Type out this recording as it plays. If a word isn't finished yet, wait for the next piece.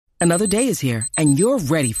Another day is here, and you're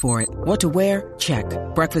ready for it. What to wear? Check.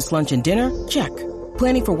 Breakfast, lunch, and dinner? Check.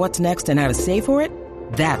 Planning for what's next and how to save for it?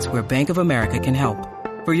 That's where Bank of America can help.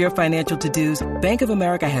 For your financial to-dos, Bank of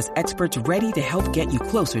America has experts ready to help get you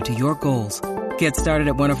closer to your goals. Get started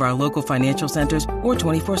at one of our local financial centers or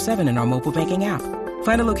 24/7 in our mobile banking app.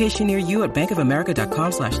 Find a location near you at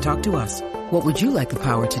bankofamerica.com/talktous. What would you like the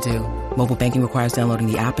power to do? Mobile banking requires downloading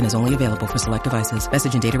the app and is only available for select devices.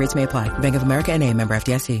 Message and data rates may apply. Bank of America NA, member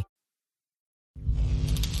FDIC.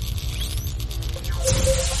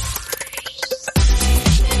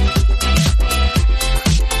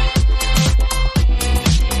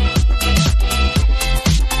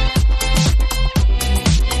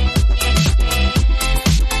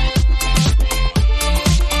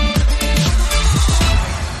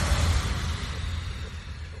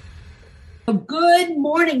 Good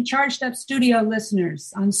morning, Charged Up Studio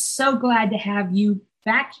listeners. I'm so glad to have you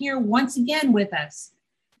back here once again with us.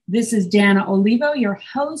 This is Dana Olivo, your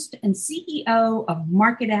host and CEO of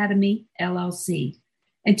Marketatomy, LLC.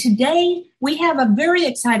 And today we have a very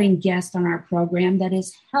exciting guest on our program that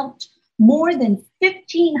has helped more than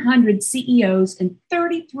 1,500 CEOs in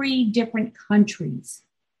 33 different countries.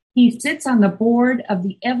 He sits on the board of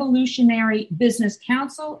the Evolutionary Business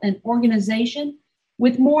Council, an organization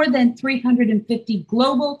with more than 350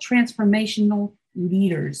 global transformational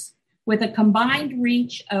leaders, with a combined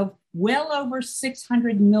reach of well over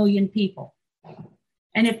 600 million people.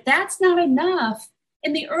 And if that's not enough,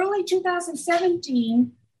 in the early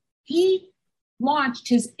 2017, he launched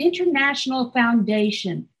his international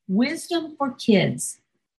foundation, Wisdom for Kids,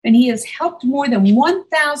 and he has helped more than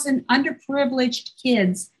 1,000 underprivileged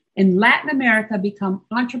kids in Latin America become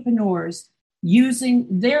entrepreneurs using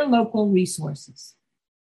their local resources.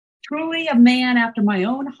 Truly a man after my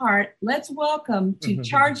own heart. Let's welcome to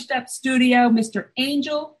Charged Up Studio, Mr.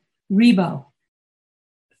 Angel Rebo.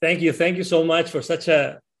 Thank you. Thank you so much for such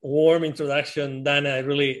a warm introduction, Dana. I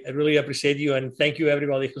really appreciate you. And thank you,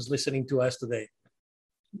 everybody who's listening to us today.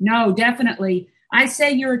 No, definitely. I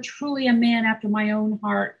say you're truly a man after my own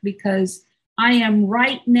heart because I am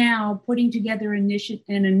right now putting together an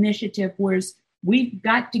initiative where we've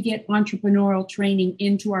got to get entrepreneurial training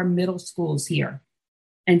into our middle schools here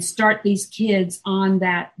and start these kids on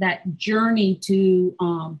that journey to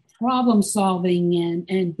problem solving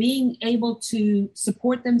and being able to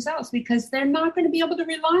support themselves, because they're not going to be able to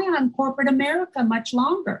rely on corporate America much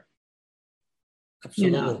longer.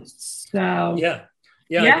 Absolutely. You know? So yeah.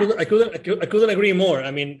 I couldn't agree more.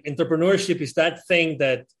 I mean, entrepreneurship is that thing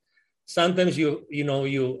that sometimes you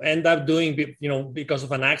end up doing because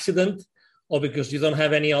of an accident or because you don't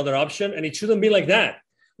have any other option, and it shouldn't be like that.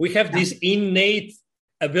 We have this innate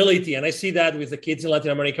ability, and I see that with the kids in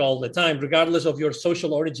Latin America all the time, regardless of your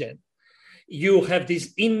social origin. You have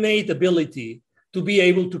this innate ability to be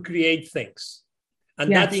able to create things.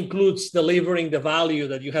 And that includes delivering the value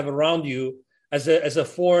that you have around you as a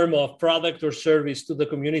form of product or service to the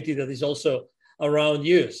community that is also around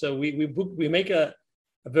you. So we make a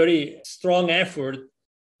very strong effort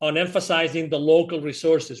on emphasizing the local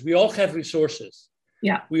resources. We all have resources.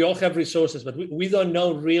 Yeah, we all have resources, but we don't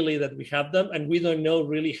know really that we have them, and we don't know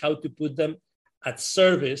really how to put them at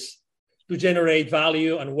service to generate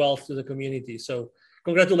value and wealth to the community. So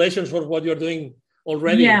congratulations for what you're doing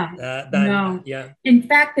already. In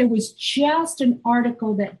fact, there was just an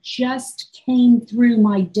article that just came through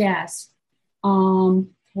my desk. Hold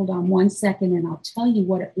on one second, and I'll tell you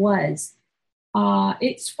what it was.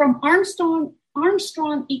 It's from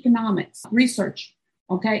Armstrong Economics Research.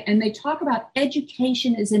 Okay, and they talk about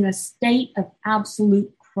education is in a state of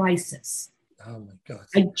absolute crisis. Oh my God.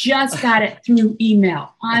 I just got it through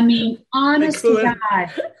email. I mean, honest to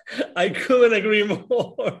God. I couldn't agree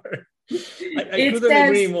more. I couldn't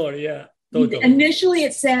agree more, yeah. Totally. Initially,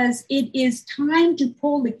 it says, it is time to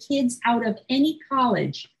pull the kids out of any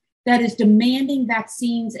college that is demanding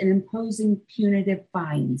vaccines and imposing punitive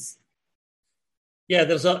fines. Yeah,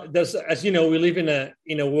 there's as you know, we live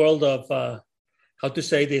in a world of how to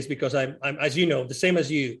say this, because I'm as you know, the same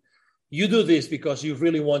as you do this because you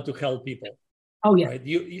really want to help people. Oh yeah, right?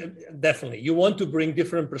 You definitely you want to bring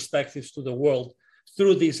different perspectives to the world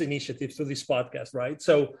through this initiative, through this podcast, right?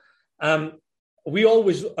 So we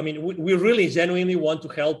really genuinely want to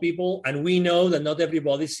help people, and we know that not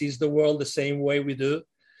everybody sees the world the same way we do,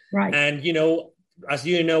 right? And as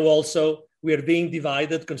you know, also we are being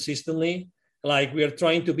divided consistently. Like we are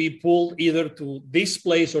trying to be pulled either to this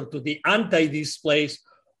place or to the anti-this place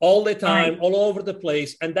all the time, all over the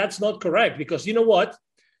place. And that's not correct, because you know what?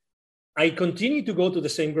 I continue to go to the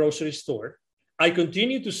same grocery store. I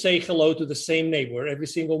continue to say hello to the same neighbor every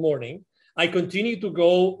single morning. I continue to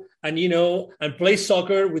go and play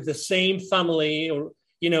soccer with the same family or,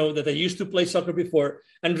 that they used to play soccer before.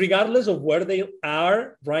 And regardless of where they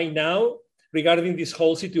are right now regarding this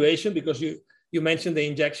whole situation, because you mentioned the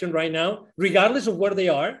injection right now, regardless of where they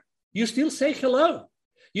are, you still say hello.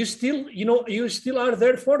 You still, you still are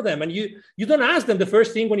there for them. And you don't ask them the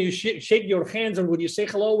first thing when you shake your hands or when you say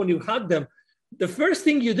hello, when you hug them. The first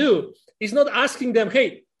thing you do is not asking them,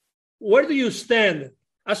 hey, where do you stand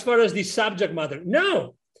as far as this subject matter?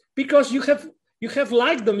 No, because you have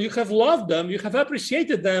liked them, you have loved them, you have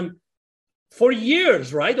appreciated them for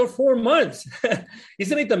years, right? Or 4 months.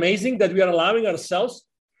 Isn't it amazing that we are allowing ourselves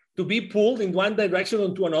to be pulled in one direction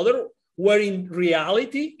or to another, where in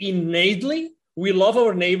reality, innately, we love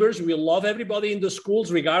our neighbors, we love everybody in the schools,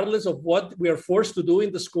 regardless of what we are forced to do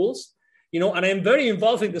in the schools. And I'm very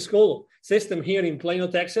involved in the school system here in Plano,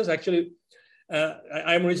 Texas. Actually,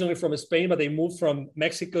 I'm originally from Spain, but I moved from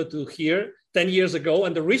Mexico to here 10 years ago.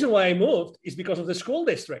 And the reason why I moved is because of the school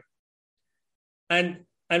district. And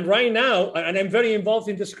right now, and I'm very involved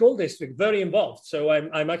in the school district, very involved. So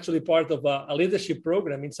I'm actually part of a leadership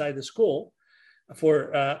program inside the school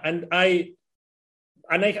and I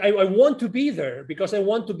want to be there because I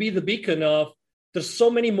want to be the beacon of there's so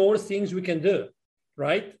many more things we can do,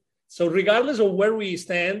 right? So regardless of where we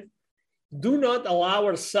stand, do not allow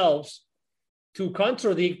ourselves to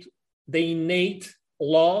contradict the innate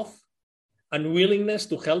love and willingness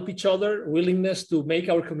to help each other, willingness to make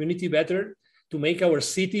our community better, to make our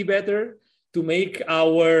city better, to make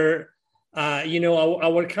our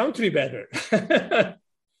country better.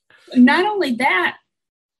 Not only that,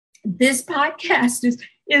 this podcast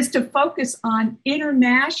is to focus on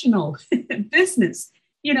international business,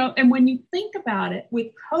 and when you think about it,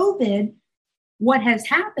 with COVID, what has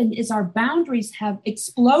happened is our boundaries have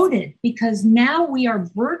exploded because now we are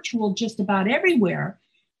virtual just about everywhere.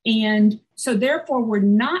 And so therefore, we're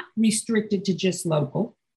not restricted to just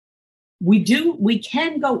local. We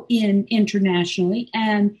can go internationally,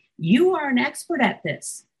 and you are an expert at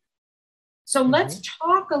this. So let's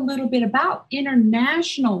talk a little bit about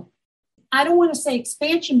international. I don't want to say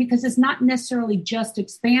expansion because it's not necessarily just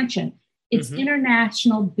expansion. It's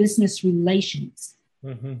international business relations.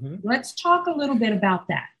 Let's talk a little bit about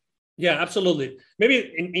that. Yeah, absolutely.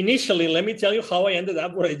 Maybe initially, let me tell you how I ended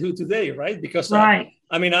up where I do today, right? Because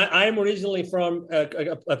I'm originally from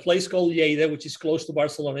a place called Lleida, which is close to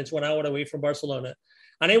Barcelona. It's 1 hour away from Barcelona.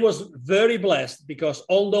 And I was very blessed because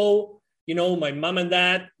although, my mom and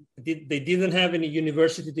dad, they didn't have any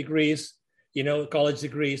university degrees, college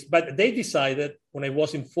degrees, but they decided when I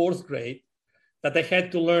was in 4th grade that I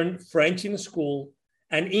had to learn French in school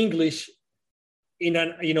and English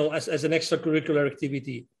as an extracurricular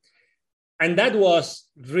activity. And that was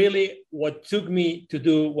really what took me to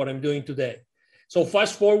do what I'm doing today. So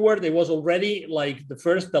fast forward, it was already like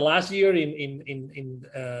the last year in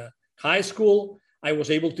high school, I was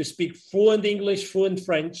able to speak fluent English, fluent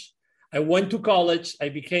French. I went to college. I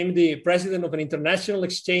became the president of an international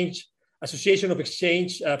association of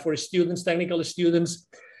exchange for students, technical students.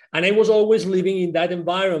 And I was always living in that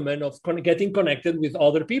environment of getting connected with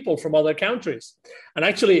other people from other countries. And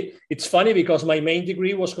actually, it's funny because my main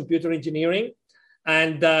degree was computer engineering.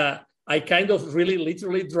 And I kind of really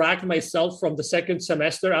literally dragged myself from the second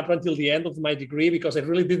semester up until the end of my degree because I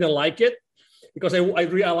really didn't like it. Because I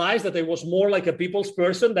realized that I was more like a people's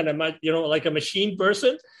person than like a machine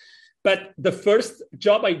person. But the first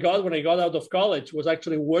job I got when I got out of college was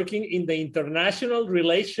actually working in the international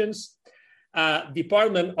relations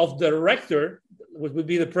department of the rector, which would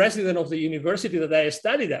be the president of the university that I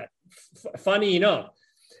studied at. Funny enough.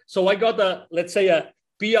 So I got a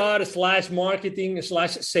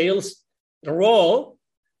PR/marketing/sales role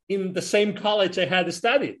in the same college I had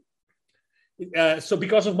studied. So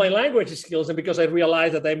because of my language skills and because I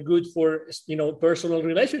realized that I'm good for, personal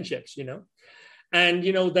relationships, And,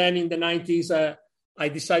 then in the 90s, I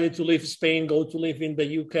decided to leave Spain, go to live in the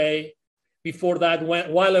UK. Before that,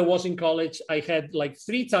 while I was in college, I had like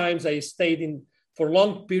 3 times I stayed for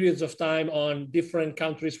long periods of time on different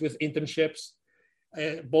countries with internships,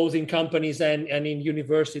 both in companies and in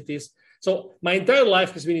universities. So my entire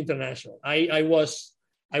life has been international. I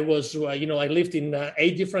lived in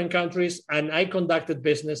 8 different countries and I conducted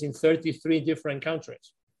business in 33 different countries.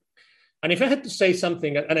 And if I had to say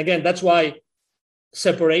something, and again, that's why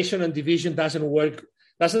separation and division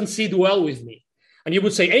doesn't sit well with me. And you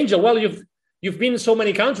would say, Angel, well, you've been in so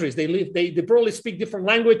many countries. They probably speak different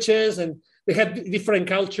languages and they have different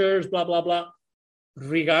cultures, blah, blah, blah.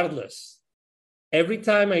 Regardless, every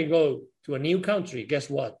time I go to a new country, guess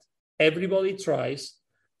what? Everybody tries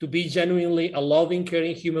to be genuinely a loving,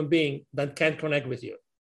 caring human being that can connect with you.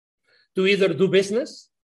 To either do business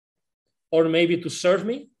or maybe to serve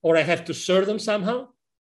me, or I have to serve them somehow.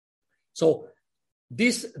 So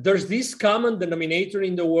there's this common denominator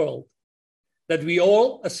in the world that we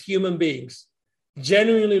all, as human beings,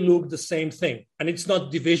 genuinely look the same thing. And it's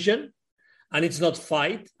not division, and it's not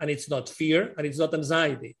fight, and it's not fear, and it's not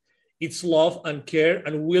anxiety. It's love and care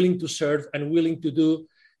and willing to serve and willing to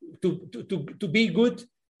be good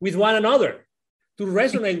with one another, to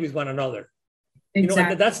resonate with one another.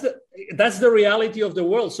 Exactly. That's the reality of the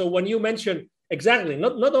world. So when you mention exactly,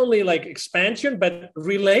 not only like expansion, but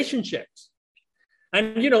relationships.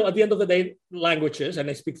 And, at the end of the day, languages, and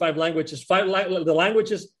I speak 5 languages, the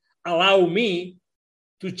languages allow me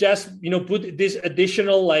to just, put this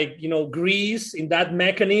additional, grease in that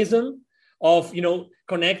mechanism of,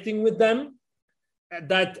 connecting with them.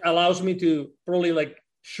 That allows me to probably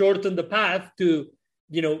shorten the path to,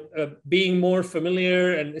 being more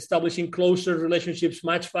familiar and establishing closer relationships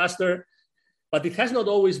much faster. But it has not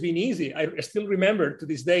always been easy. I still remember to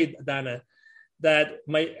this day, Dana, that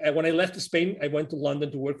when I left Spain, I went to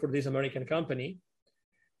London to work for this American company.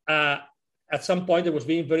 At some point, I was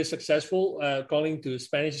being very successful calling to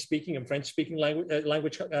Spanish-speaking and French-speaking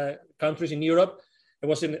language countries in Europe. I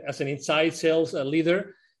was as an inside sales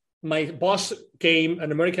leader. My boss came,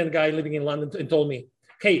 an American guy living in London, and told me,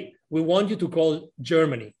 "Hey, we want you to call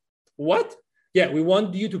Germany." What? Yeah, we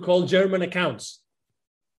want you to call German accounts.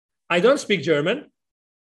 I don't speak German.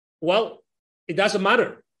 Well, it doesn't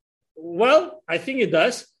matter. Well, I think it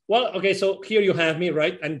does. Well, okay, so here you have me,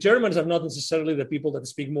 right? And Germans are not necessarily the people that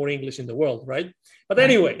speak more English in the world, right? But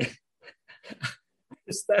anyway,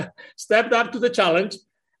 stepped up to the challenge.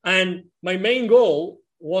 And my main goal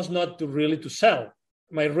was not to sell.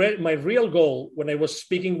 My real goal, when I was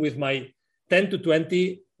speaking with my 10 to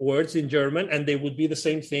 20 words in German, and they would be the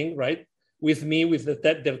same thing, right? With me, with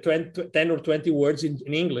their 10 or 20 words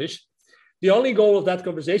in English. The only goal of that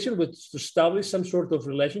conversation was to establish some sort of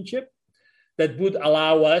relationship that would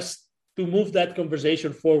allow us to move that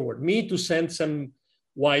conversation forward. Me to send some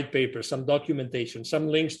white paper, some documentation, some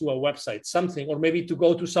links to a website, something, or maybe to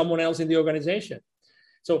go to someone else in the organization.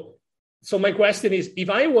 So my question is, if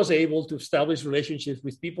I was able to establish relationships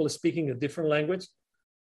with people speaking a different language,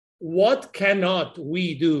 what cannot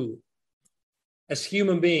we do as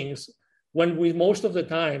human beings when we most of the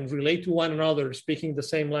time relate to one another speaking the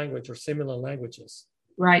same language or similar languages?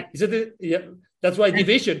 Right. Yeah, that's why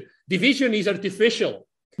division is artificial.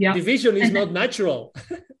 Yeah. Division is not natural.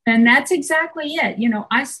 And that's exactly it.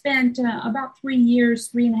 I spent about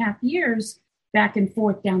 3.5 years back and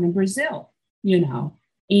forth down in Brazil, and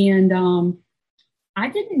I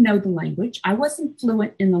didn't know the language. I wasn't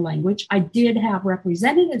fluent in the language. I did have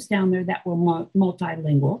representatives down there that were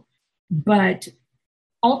multilingual, but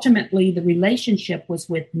ultimately the relationship was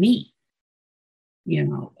with me,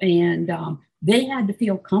 and they had to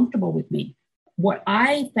feel comfortable with me. What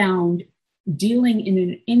I found dealing in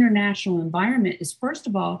an international environment is, first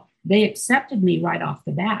of all, they accepted me right off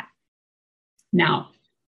the bat. Now,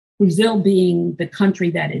 Brazil being the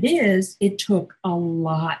country that it is, it took a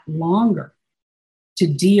lot longer to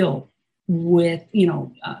deal with,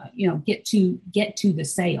 get to the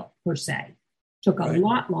sale per se. Took a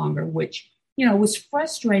lot longer, which, was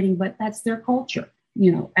frustrating, but that's their culture.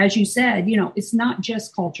 As you said, it's not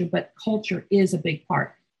just culture, but culture is a big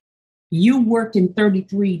part. You worked in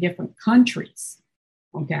 33 different countries,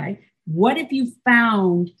 okay? What have you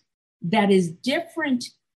found that is different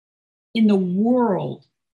in the world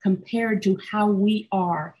compared to how we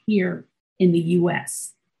are here in the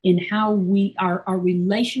U.S., in how we our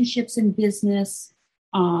relationships in business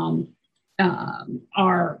have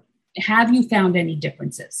you found any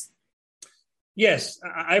differences? Yes,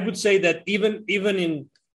 I would say that even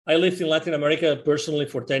I lived in Latin America personally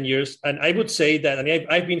for 10 years. And I would say that, and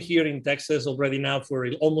I've been here in Texas already now for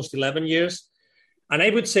almost 11 years. And I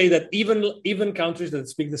would say that even countries that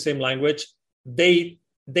speak the same language, they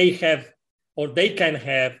have, or they can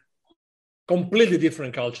have completely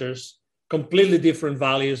different cultures, completely different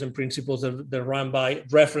values and principles that they run by,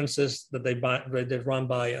 references that they run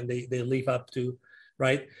by and they live up to,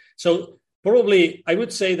 right? So probably I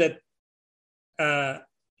would say that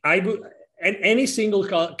any single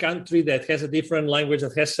country that has a different language,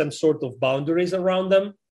 that has some sort of boundaries around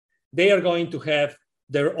them, they are going to have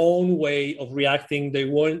their own way of reacting. They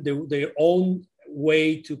want their own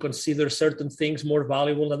way to consider certain things more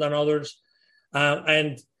valuable than others.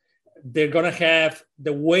 And they're going to have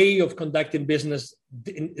the way of conducting business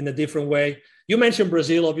in a different way. You mentioned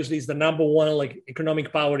Brazil, obviously, is the number one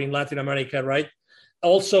economic power in Latin America, right?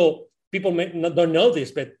 Also, people don't know this,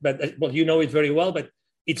 but well, you know it very well, but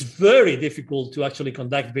it's very difficult to actually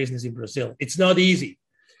conduct business in Brazil. It's not easy.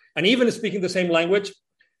 And even speaking the same language,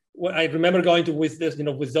 I remember going to with this,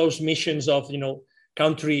 with those missions of,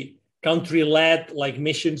 country-led like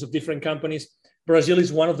missions of different companies. Brazil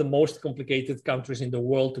is one of the most complicated countries in the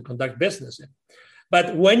world to conduct business in.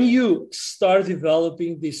 But when you start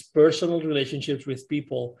developing these personal relationships with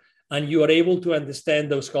people and you are able to understand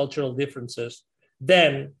those cultural differences,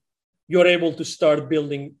 then you're able to start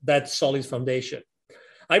building that solid foundation.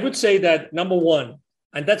 I would say that number one,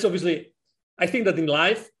 and that's obviously, I think that in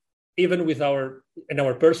life, even in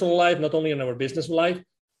our personal life, not only in our business life,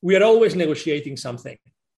 we are always negotiating something,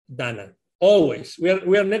 Dana. Always.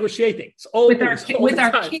 We are negotiating. It's always, with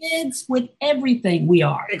our kids, with everything we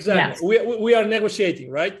are. Exactly. Yes. We are negotiating,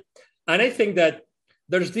 right? And I think that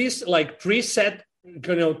there's these like preset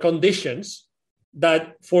conditions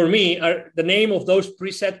that for me are the name of those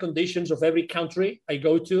preset conditions of every country I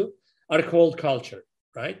go to are called culture,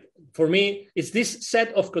 right? For me, it's this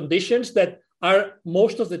set of conditions that are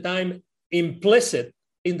most of the time implicit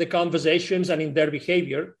in the conversations and in their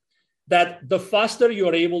behavior, that the faster you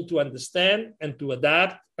are able to understand and to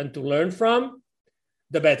adapt and to learn from,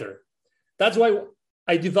 the better. That's why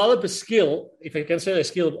I developed a skill, if I can say a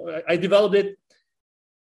skill, I developed it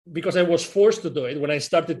because I was forced to do it when I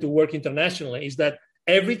started to work internationally, is that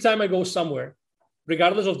every time I go somewhere,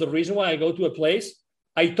 regardless of the reason why I go to a place,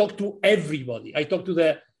 I talk to everybody. I talk to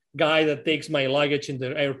the guy that takes my luggage in the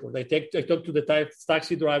airport. I talk to the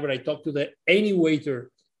taxi driver. I talk to any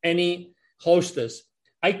waiter, any hostess.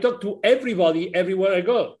 I talk to everybody everywhere I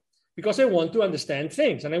go because I want to understand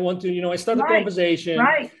things. And I want to, I start a conversation.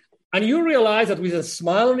 Right. And you realize that with a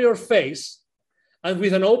smile on your face and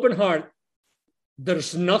with an open heart,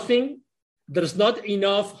 there's not an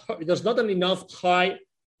enough high,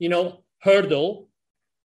 hurdle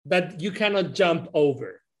that you cannot jump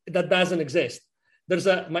over. That doesn't exist. There's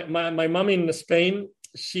my mom in Spain,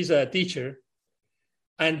 she's a teacher.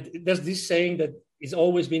 And there's this saying that it's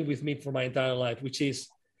always been with me for my entire life, which is,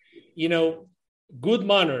 good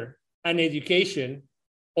manner and education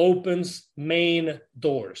opens main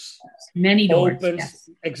doors. Many doors. Yes.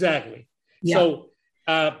 Exactly. Yeah. So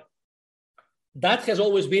that has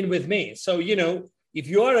always been with me. So, if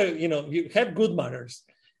you are, you have good manners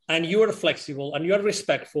and you are flexible and you are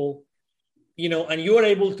respectful, and you are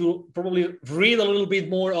able to probably read a little bit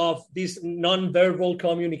more of this non-verbal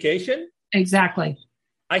communication. Exactly.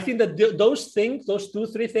 I think that those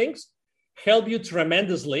 2-3 things help you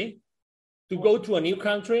tremendously to go to a new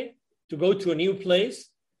country, to go to a new place,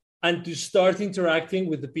 and to start interacting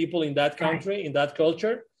with the people in that country, in that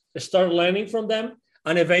culture, to start learning from them,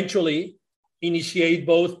 and eventually initiate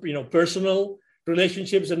both, personal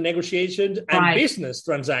relationships and negotiations and business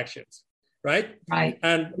transactions, right? Right.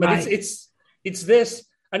 But it's this,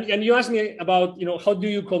 and you asked me about, how do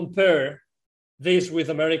you compare this with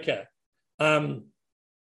America?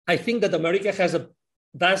 I think that America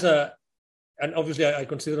and obviously I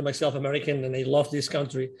consider myself American and I love this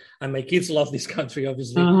country and my kids love this country,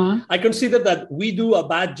 obviously. Uh-huh. I consider that we do a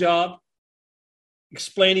bad job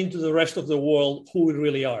explaining to the rest of the world who we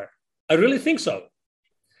really are. I really think so.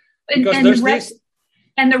 Because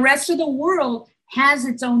and the rest of the world has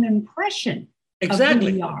its own impression of who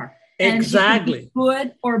we are. And exactly.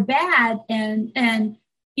 Good or bad. And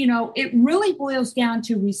it really boils down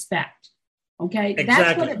to respect. Okay. Exactly.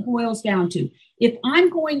 That's what it boils down to. If I'm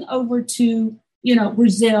going over to,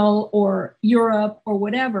 Brazil or Europe or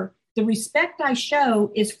whatever, the respect I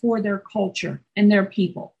show is for their culture and their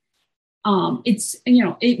people. I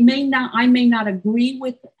may not agree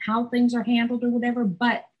with how things are handled or whatever,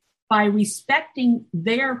 but by respecting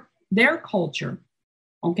their culture,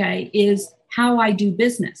 okay, is how I do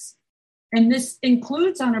business. And this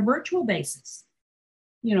includes on a virtual basis.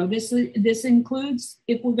 This includes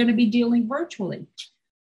if we're going to be dealing virtually.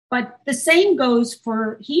 But the same goes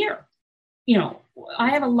for here. I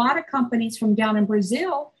have a lot of companies from down in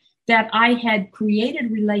Brazil that I had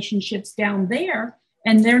created relationships down there,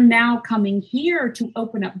 and they're now coming here to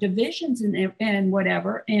open up divisions and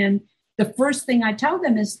whatever. And the first thing I tell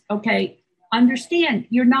them is, okay, understand,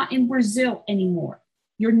 you're not in Brazil anymore.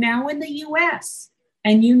 You're now in the U.S.,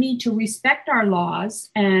 and you need to respect our laws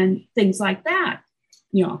and things like that.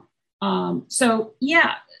 So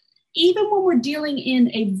yeah, even when we're dealing in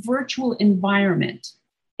a virtual environment,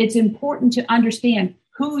 it's important to understand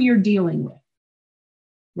who you're dealing with,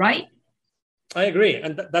 right? I agree.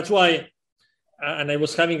 And that's why, and I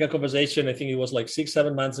was having a conversation, I think it was like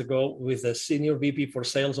 6-7 months ago, with a senior VP for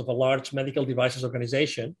sales of a large medical devices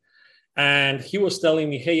organization. And he was telling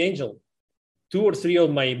me, hey, Angel, 2 or 3 of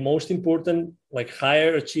my most important, like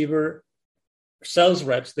higher achiever sales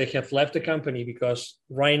reps, they have left the company because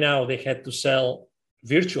right now they had to sell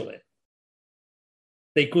virtually.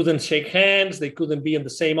 They couldn't shake hands. They couldn't be in the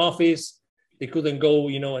same office. They couldn't go,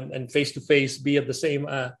 and face-to-face be at the same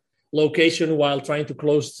location while trying to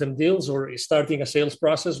close some deals or starting a sales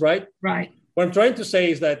process, right? Right. What I'm trying to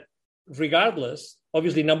say is that regardless,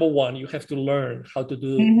 obviously, number one, you have to learn how to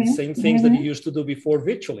do the same things that you used to do before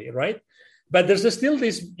virtually, right? But there's still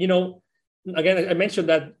this, again, I mentioned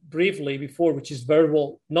that briefly before, which is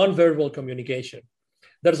non-verbal communication.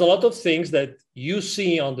 There's a lot of things that you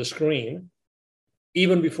see on the screen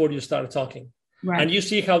even before you start talking. Right. And you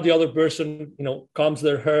see how the other person, combs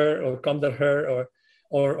their hair or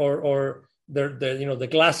the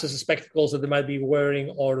glasses, spectacles that they might be wearing,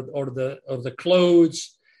 or the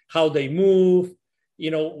clothes, how they move,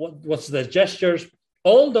 what's the gestures.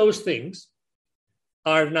 All those things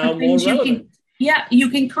are now more relevant. You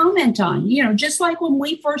can comment on, just like when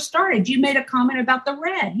we first started, you made a comment about the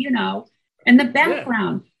red, and the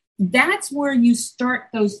background. Yeah. That's where you start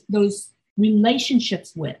those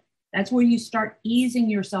relationships with. That's where you start easing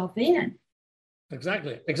yourself in.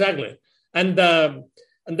 Exactly. And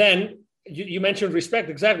then you mentioned respect.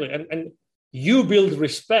 Exactly. And you build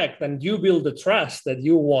respect and you build the trust that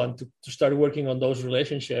you want to start working on those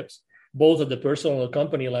relationships, both at the personal or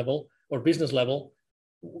company level or business level,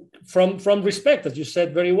 from respect, as you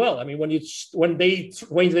said very well. I mean, when they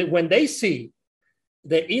see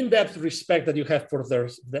the in-depth respect that you have for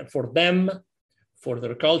them, for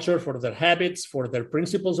their culture, for their habits, for their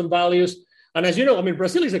principles and values. And as you know,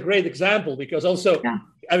 Brazil is a great example because also,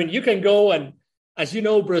 you can go and, as you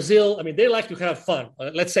know, Brazil, they like to have fun.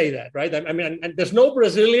 Let's say that, right? And there's no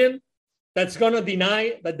Brazilian that's going to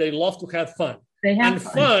deny that they love to have fun. They have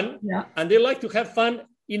fun. Yeah. And they like to have fun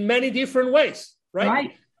in many different ways,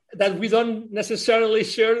 right? That we don't necessarily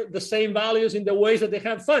share the same values in the ways that they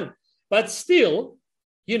have fun. But still,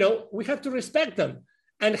 we have to respect them.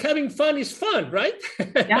 And having fun is fun, right?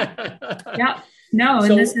 Yeah. No,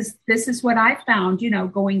 and this is what I found,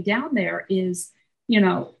 going down there is,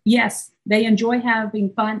 yes, they enjoy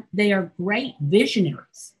having fun. They are great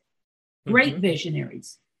visionaries.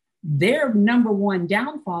 Visionaries. Their number one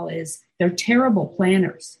downfall is they're terrible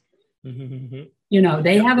planners. They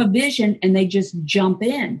have a vision and they just jump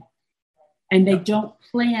in and they don't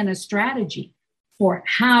plan a strategy for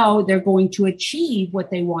how they're going to achieve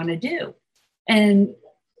what they want to do. And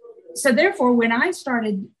so therefore, when I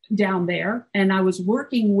started down there and I was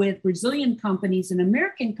working with Brazilian companies and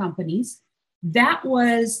American companies, that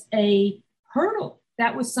was a hurdle.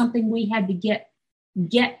 That was something we had to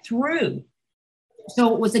get through.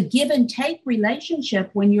 So it was a give and take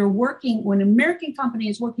relationship when an American company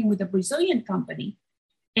is working with a Brazilian company,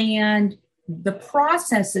 and the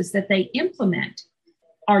processes that they implement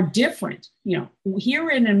are different.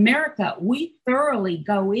 Here in America, we thoroughly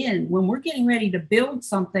go in when we're getting ready to build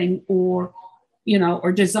something or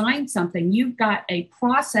design something. You've got a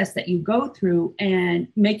process that you go through and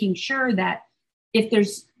making sure that if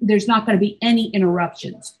there's not going to be any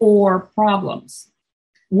interruptions or problems.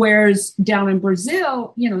 Whereas down in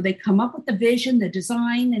Brazil, they come up with the vision, the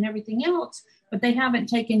design and everything else, but they haven't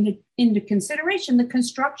taken into consideration the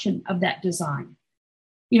construction of that design.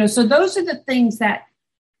 So those are the things that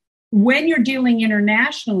when you're dealing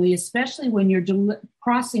internationally, especially when you're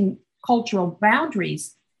crossing cultural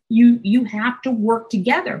boundaries, you have to work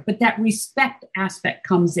together. But that respect aspect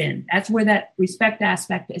comes in. That's where that respect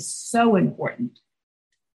aspect is so important.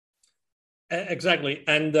 Exactly.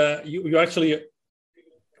 And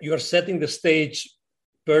you are setting the stage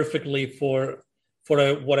perfectly for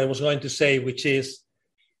what I was going to say, which is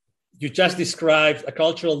you just described a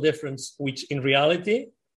cultural difference, which in reality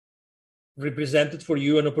represented for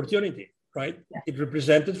you an opportunity, right? Yeah. It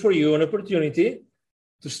represented for you an opportunity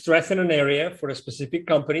to strengthen an area for a specific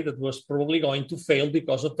company that was probably going to fail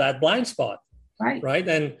because of that blind spot, right?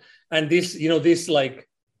 And this, this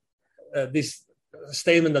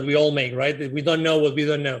statement that we all make, right? That we don't know what we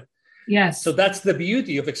don't know. Yes. So that's the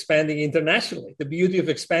beauty of expanding internationally. The beauty of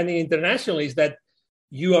expanding internationally is that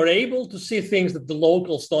you are able to see things that the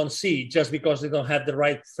locals don't see just because they don't have the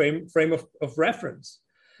right frame of reference.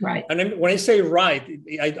 Right. And when I say right,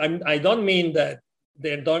 I don't mean that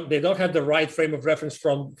they don't have the right frame of reference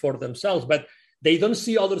for themselves, but they don't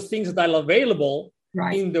see other things that are available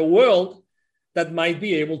in the world that might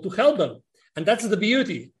be able to help them. And that's the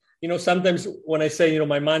beauty. Sometimes when I say,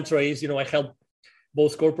 my mantra is, I help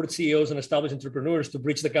both corporate CEOs and established entrepreneurs to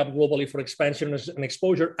bridge the gap globally for expansion and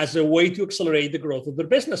exposure as a way to accelerate the growth of their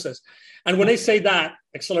businesses. And when I say that,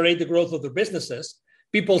 accelerate the growth of their businesses,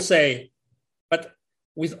 people say, but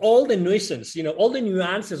with all the nuisance, all the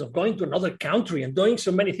nuances of going to another country and doing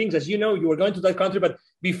so many things, as you were going to that country, but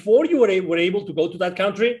before you were able to go to that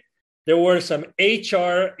country, There were some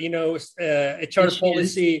HR, HR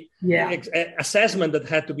policy assessment that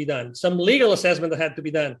had to be done, some legal assessment that had to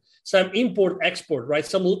be done, some import-export, right?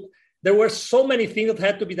 There were so many things that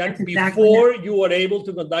had to be done before you were able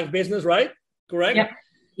to conduct business, right? Correct?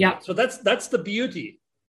 Yeah. So that's the beauty.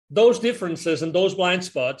 Those differences and those blind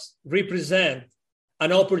spots represent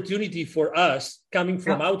an opportunity for us coming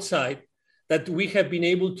from outside, that we have been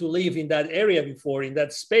able to live in that area before, in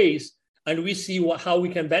that space, and we see how we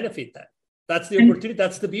can benefit that. That's the opportunity.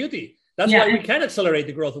 That's the beauty. That's why we can accelerate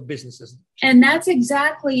the growth of businesses. And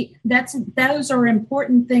those are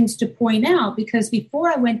important things to point out, because before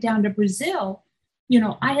I went down to Brazil,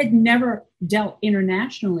 I had never dealt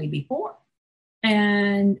internationally before.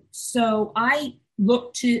 And so I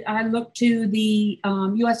looked to the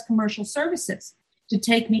U.S. Commercial Services to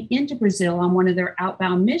take me into Brazil on one of their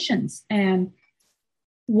outbound missions. And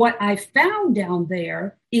what I found down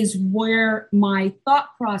there is where my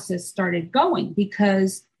thought process started going,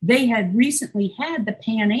 because they had recently had the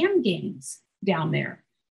Pan Am Games down there.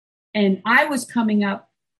 And I was coming up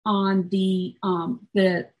on the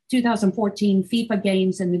 2014 FIFA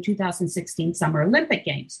Games and the 2016 Summer Olympic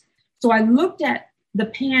Games. So I looked at the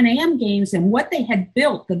Pan Am Games and what they had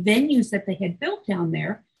built, the venues that they had built down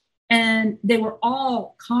there, and they were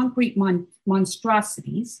all concrete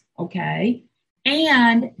monstrosities, okay?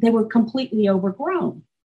 And they were completely overgrown.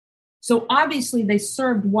 So obviously they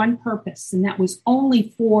served one purpose, and that was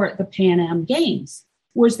only for the Pan Am Games,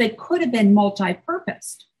 whereas they could have been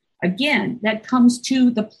multi-purposed. Again, that comes to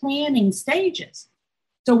the planning stages.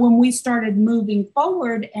 So when we started moving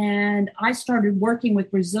forward and I started working with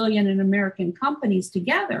Brazilian and American companies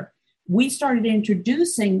together, we started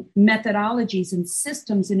introducing methodologies and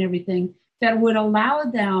systems and everything that would allow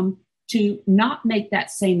them to not make that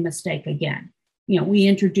same mistake again. We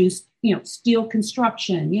introduced, steel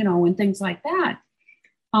construction, and things like that.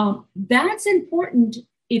 That's important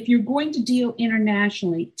if you're going to deal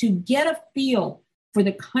internationally, to get a feel for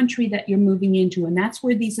the country that you're moving into. And that's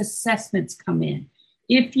where these assessments come in.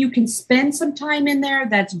 If you can spend some time in there,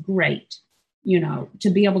 that's great, to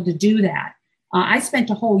be able to do that. I spent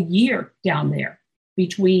a whole year down there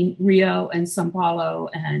between Rio and Sao Paulo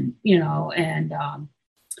and,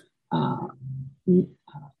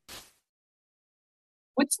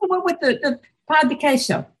 what's the one with the Pão de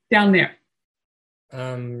Queijo down there?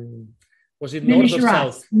 Was it Minas north or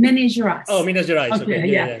south? Minas Gerais. Oh, Minas Gerais. Okay.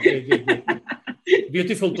 Yeah. Good.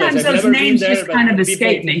 Beautiful place. Sometimes those names just kind of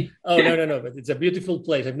escape me. Oh, no. But it's a beautiful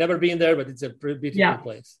place. I've never been there, but it's a beautiful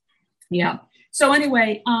place. Yeah. So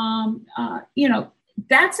anyway,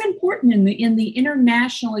 that's important in the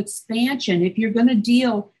international expansion. If you're going to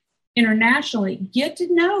deal internationally, get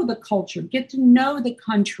to know the culture, get to know the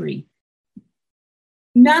country.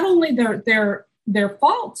 Not only their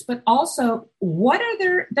faults, but also what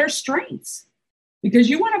are their strengths, because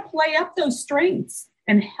you want to play up those strengths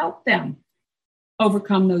and help them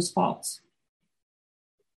overcome those faults.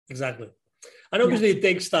 Exactly. And obviously it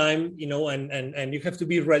takes time, and you have to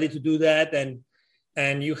be ready to do that.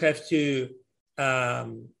 And you have to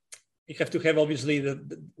have obviously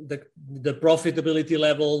the profitability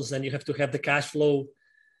levels, and you have to have the cash flow,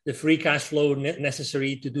 the free cash flow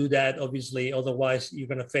necessary to do that, obviously, otherwise you're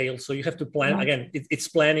going to fail. So you have to plan. Right. Again, it's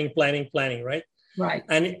planning, right? Right.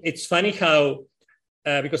 And it's funny how,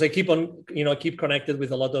 because I keep connected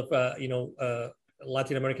with a lot of,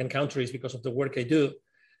 Latin American countries because of the work I do.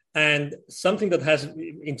 And something that has,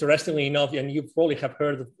 interestingly enough, and you probably have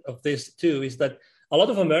heard of this too, is that a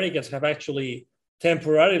lot of Americans have actually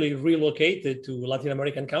temporarily relocated to Latin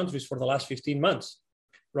American countries for the last 15 months,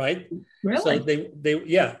 right? Really? So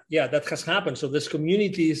that has happened. So there's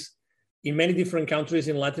communities in many different countries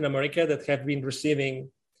in Latin America that have been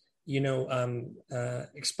receiving,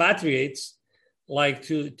 expatriates, like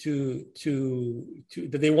to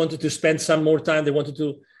that they wanted to spend some more time. They wanted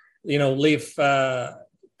to, live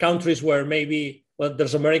countries where maybe,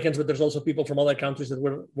 there's Americans, but there's also people from other countries that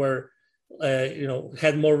were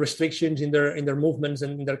had more restrictions in their movements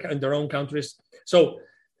and in their own countries. So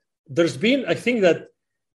there's been, I think that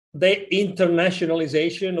the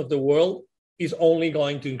internationalization of the world is only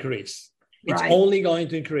going to increase. It's only going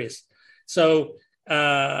to increase. So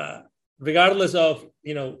regardless of,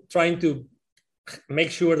 trying to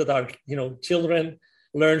make sure that our, children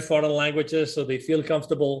learn foreign languages so they feel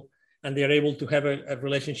comfortable and they're able to have a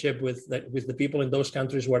relationship with the people in those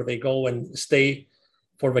countries where they go and stay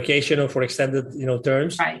for vacation or for extended,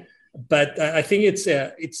 terms. Right. But I think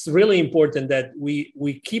it's really important that we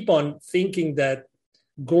keep on thinking that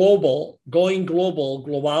globality,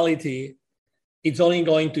 it's only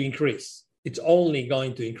going to increase. It's only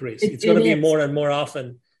going to increase. It's going to be more and more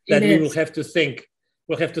often that we will have to think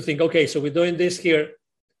we'll have to think, okay, so we're doing this here.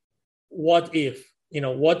 What if,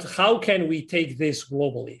 how can we take this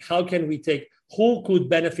globally? Who could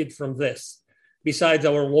benefit from this besides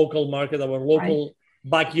our local market, our local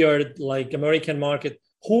backyard, like American market?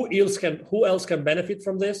 Who else can benefit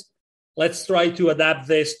from this? Let's try to adapt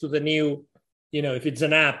this to the new, if it's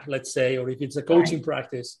an app, let's say, or if it's a coaching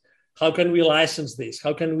practice, how can we license this?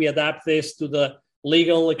 How can we adapt this to the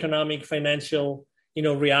legal, economic, financial,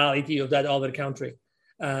 reality of that other country?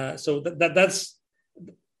 So that's,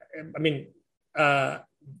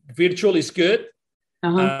 virtual is good,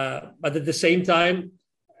 but at the same time,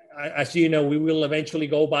 as you know, we will eventually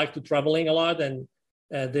go back to traveling a lot, and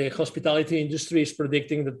the hospitality industry is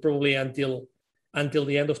predicting that probably until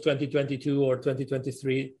the end of 2022 or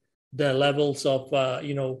 2023, the levels of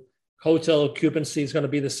hotel occupancy is going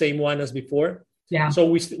to be the same one as before. Yeah. So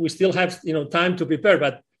we still have time to prepare,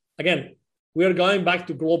 but again, we are going back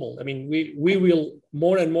to global. We will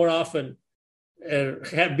more and more often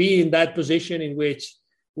be in that position in which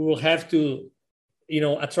we will have to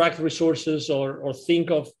attract resources or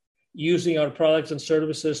think of using our products and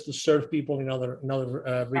services to serve people in other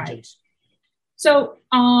regions. Right. So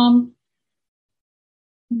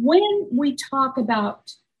when we talk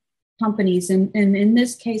about companies, and in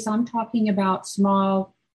this case, I'm talking about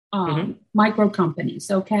small micro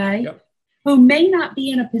companies, okay? Yep. Who may not be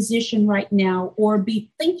in a position right now or be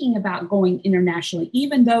thinking about going internationally,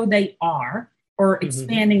 even though they are, or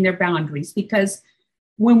expanding their boundaries. Because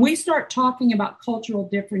when we start talking about cultural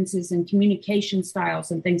differences and communication styles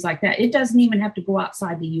and things like that, it doesn't even have to go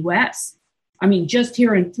outside the U.S. Just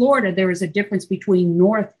here in Florida, there is a difference between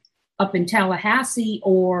north up in Tallahassee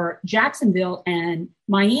or Jacksonville and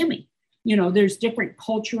Miami. There's different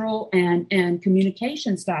cultural and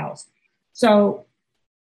communication styles. So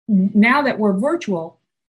now that we're virtual,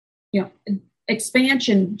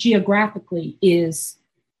 expansion geographically is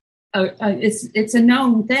it's a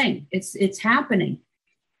known thing. It's happening.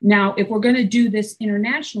 Now, if we're going to do this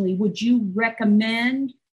internationally, would you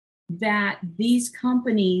recommend that these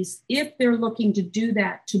companies, if they're looking to do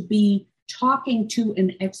that, to be talking to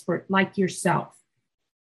an expert like yourself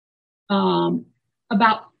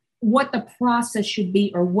about what the process should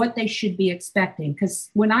be or what they should be expecting? Because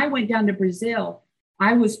when I went down to Brazil,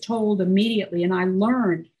 I was told immediately, and I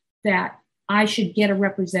learned that I should get a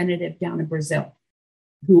representative down in Brazil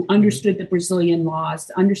who understood the Brazilian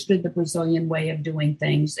laws, understood the Brazilian way of doing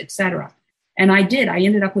things, etc. And I did. I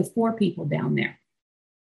ended up with 4 people down there.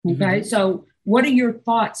 Okay. So what are your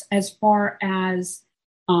thoughts as far as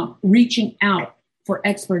reaching out for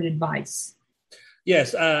expert advice?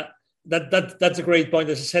 Yes, that's a great point.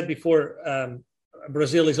 As I said before,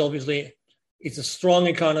 Brazil is obviously, it's a strong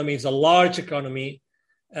economy. It's a large economy.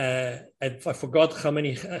 I forgot how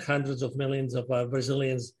many hundreds of millions of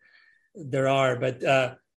Brazilians there are, but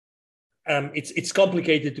it's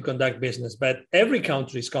complicated to conduct business. But every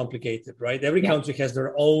country is complicated, right? Every country has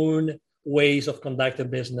their own ways of conducting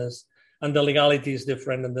business, and the legality is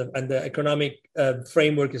different, and the economic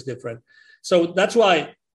framework is different. So that's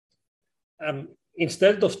why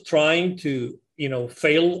instead of trying to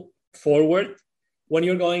fail forward, when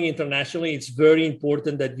you're going internationally, it's very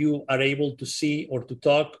important that you are able to see or to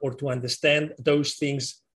talk or to understand those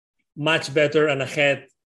things much better and ahead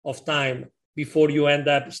of time before you end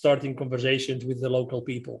up starting conversations with the local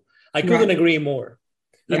people. I couldn't agree more.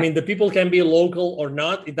 Yeah. The people can be local or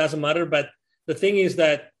not, it doesn't matter. But the thing is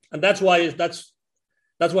that, and that's why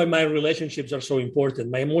my relationships are so important.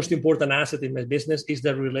 My most important asset in my business is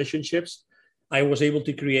the relationships I was able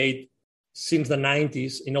to create since the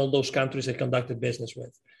 90s in all those countries I conducted business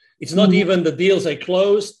with. It's not even the deals I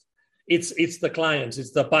closed. It's the clients,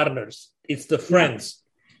 it's the partners, it's the friends,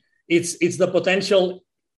 it's the potential.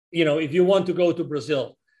 If you want to go to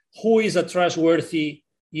Brazil, who is a trustworthy,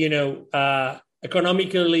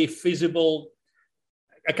 economically feasible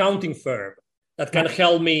accounting firm that can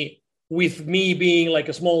help me with me being like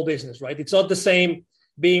a small business, right? It's not the same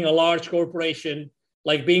being a large corporation,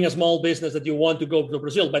 like being a small business that you want to go to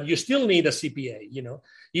Brazil, but you still need a CPA,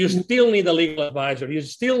 you still need a legal advisor, you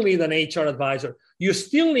still need an HR advisor, you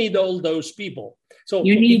still need all those people. So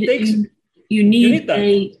you need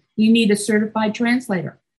a certified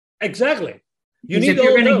translator. Exactly. If you're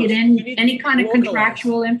going to get in any kind of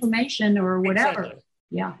contractual information or whatever. Exactly.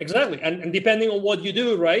 Yeah. Exactly. And depending on what you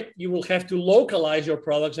do, right, you will have to localize your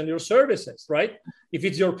products and your services, right? If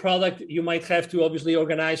it's your product, you might have to obviously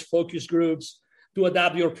organize focus groups to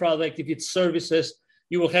adapt your product. If it's services,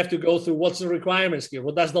 you will have to go through what's the requirements here.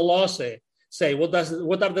 What does the law say? What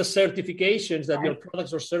are the certifications that your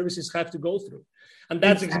products or services have to go through? And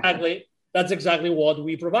that's exactly what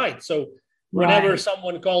we provide. So Whenever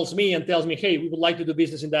someone calls me and tells me, hey, we would like to do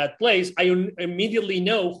business in that place, I immediately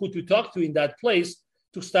know who to talk to in that place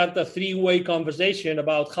to start a three-way conversation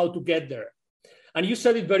about how to get there. And you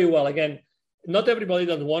said it very well. Again, not everybody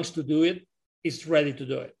that wants to do it is ready to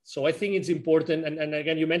do it. So I think it's important. And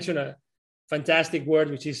again, you mentioned a fantastic word,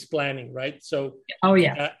 which is planning, right? So,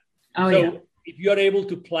 if you are able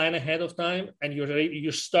to plan ahead of time and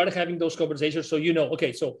you start having those conversations, so you know,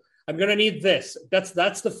 okay, so I'm going to need this.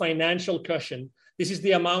 That's the financial cushion. This is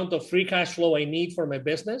the amount of free cash flow I need for my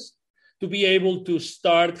business to be able to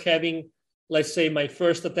start having, let's say, my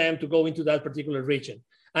first attempt to go into that particular region.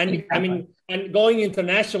 And exactly. I mean, and going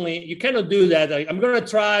internationally, you cannot do that. I'm going to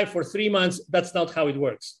try for 3 months. That's not how it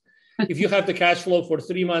works. If you have the cash flow for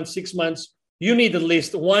 3 months, 6 months, you need at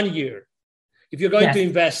least 1 year. If you're going to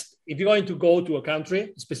invest, if you're going to go to a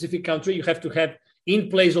specific country, you have to have in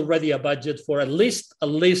place already a budget for at least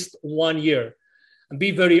 1 year, and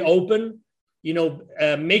be very open.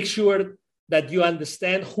 Make sure that you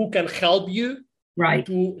understand who can help you, right?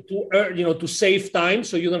 To save time,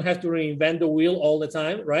 so you don't have to reinvent the wheel all the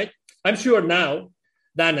time, right? I'm sure now,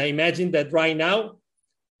 Dana, imagine that right now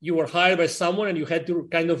you were hired by someone and you had to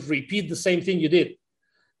kind of repeat the same thing you did.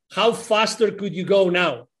 How faster could you go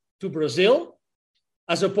now to Brazil,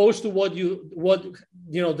 as opposed to what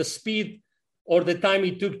the speed or the time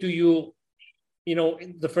it took to you,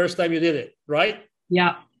 the first time you did it, right?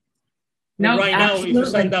 Yeah. No, right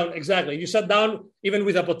absolutely. Now, if you sat down even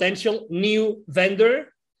with a potential new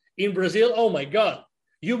vendor in Brazil, oh my God,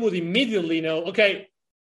 you would immediately know, okay,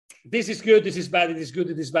 this is good, this is bad, it is good,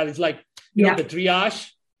 it is bad. It's like, know, the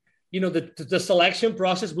triage, the selection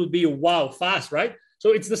process would be, wow, fast, right?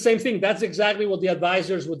 So it's the same thing. That's exactly what the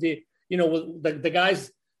advisors with the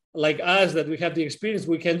guys like us that we have the experience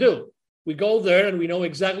we can do. We go there and we know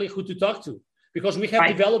exactly who to talk to because we have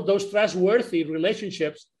developed those trustworthy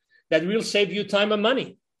relationships that will save you time and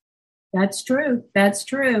money. That's true. That's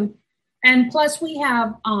true. And plus we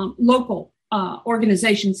have local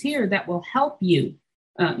organizations here that will help you,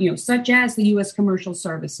 such as the U.S. Commercial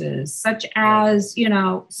Services, such as,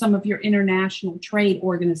 some of your international trade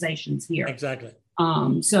organizations here. Exactly.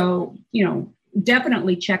 So,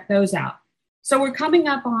 definitely check those out. So we're coming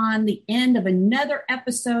up on the end of another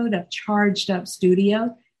episode of Charged Up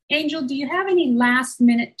Studio. Angel, do you have any last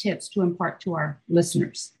minute tips to impart to our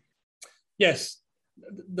listeners? Yes.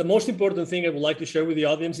 The most important thing I would like to share with the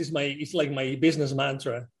audience is like my business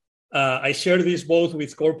mantra. I share this both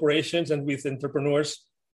with corporations and with entrepreneurs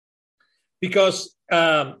because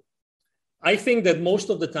I think that most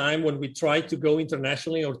of the time when we try to go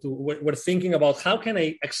internationally or we're thinking about how can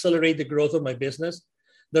I accelerate the growth of my business,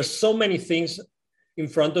 there's so many things in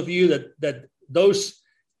front of you that those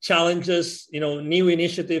challenges, new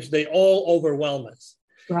initiatives, they all overwhelm us.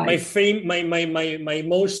 Right. My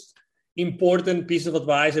most important piece of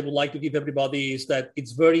advice I would like to give everybody is that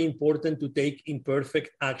it's very important to take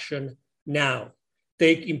imperfect action now.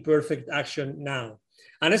 Take imperfect action now.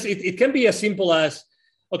 And it can be as simple as,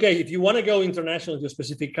 okay, if you want to go international to a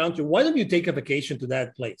specific country, why don't you take a vacation to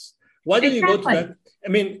that place? Why don't you go to that? I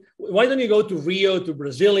mean, why don't you go to Rio, to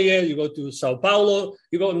Brasilia? You go to Sao Paulo.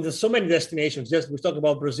 There's so many destinations. We talk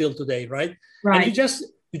about Brazil today, right? Right. And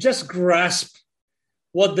you just grasp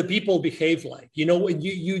what the people behave like.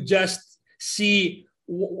 You just see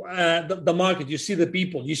the market. You see the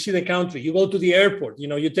people. You see the country. You go to the airport.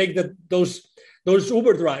 You take those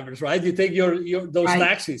Uber drivers, right? You take those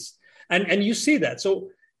taxis, and you see that. So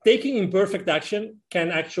taking imperfect action can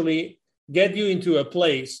actually get you into a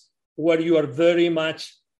place where you are very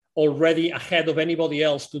much already ahead of anybody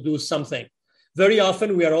else to do something. Very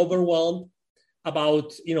often we are overwhelmed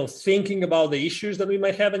about, thinking about the issues that we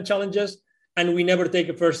might have and challenges, and we never take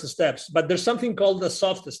the first steps. But there's something called the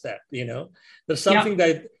soft step, There's something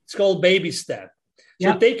that it's called baby step.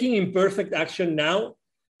 So taking imperfect action now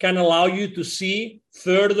can allow you to see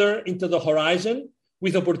further into the horizon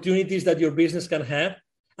with opportunities that your business can have.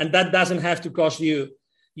 And that doesn't have to cost you,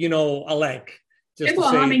 a leg.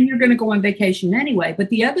 You're going to go on vacation anyway. But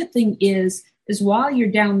the other thing is while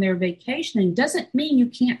you're down there vacationing, doesn't mean you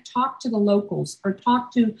can't talk to the locals or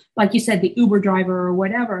talk to, like you said, the Uber driver or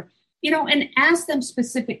whatever, and ask them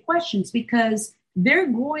specific questions because they're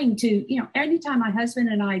going to, anytime my husband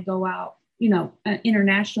and I go out,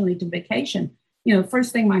 internationally to vacation,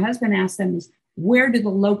 first thing my husband asks them is, where do the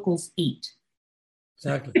locals eat?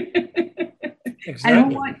 Exactly. I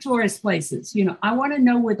don't want tourist places. I want to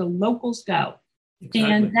know where the locals go.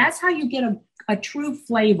 Exactly. And that's how you get a true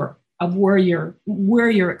flavor of where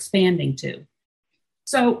you're expanding to.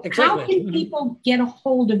 So how can people get a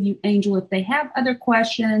hold of you, Angel, if they have other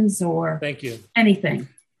questions or Thank you. Anything?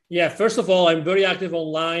 Yeah, first of all, I'm very active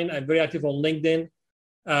online. I'm very active on LinkedIn.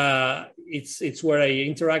 It's where I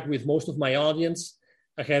interact with most of my audience.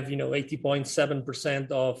 I have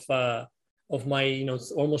 80.7% of my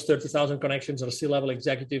almost 30,000 connections are C-level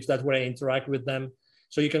executives. That's where I interact with them.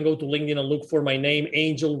 So you can go to LinkedIn and look for my name,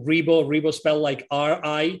 Angel Ribo. Ribo spelled like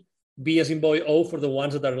R-I-B as in boy O for the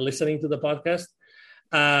ones that are listening to the podcast.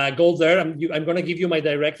 Go there. I'm going to give you my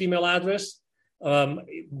direct email address.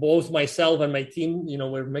 Both myself and my team,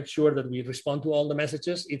 we'll make sure that we respond to all the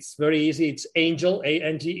messages. It's very easy. It's Angel,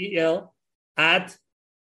 A-N-G-E-L, at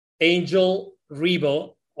Angel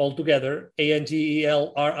Ribo, altogether,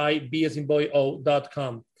 A-N-G-E-L-R-I-B as in boy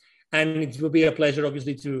O.com. And it will be a pleasure,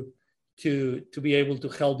 obviously, to be able to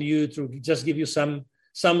help you, to just give you some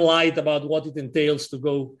light about what it entails to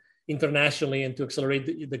go internationally and to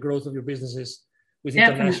accelerate the growth of your businesses with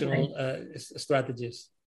international strategies.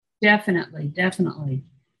 Definitely.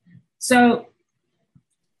 So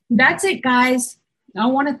that's it, guys. I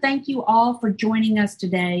want to thank you all for joining us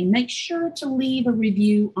today. Make sure to leave a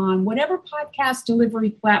review on whatever podcast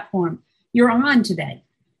delivery platform you're on today.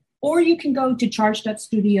 Or you can go to Charged Up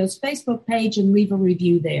Studios Facebook page and leave a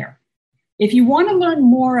review there. If you want to learn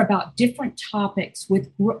more about different topics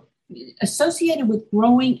associated with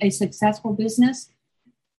growing a successful business,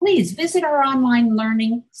 please visit our online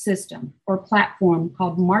learning system or platform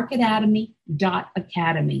called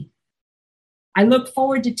marketatomy.academy. I look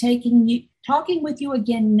forward to talking with you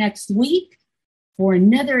again next week for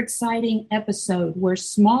another exciting episode where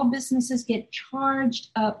small businesses get charged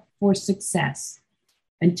up for success.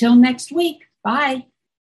 Until next week, bye.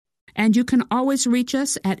 And you can always reach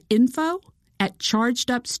us at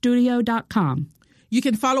info@chargedupstudio.com. You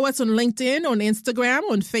can follow us on LinkedIn, on Instagram,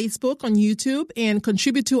 on Facebook, on YouTube, and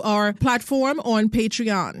contribute to our platform on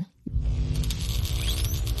Patreon.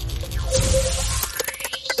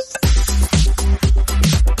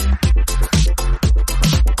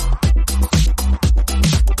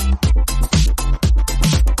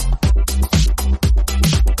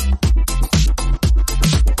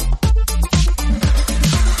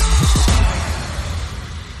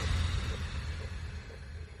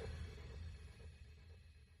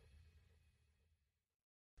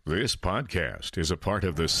 This podcast is a part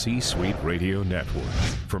of the C-Suite Radio Network.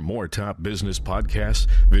 For more top business podcasts,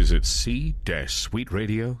 visit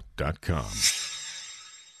c-suiteradio.com.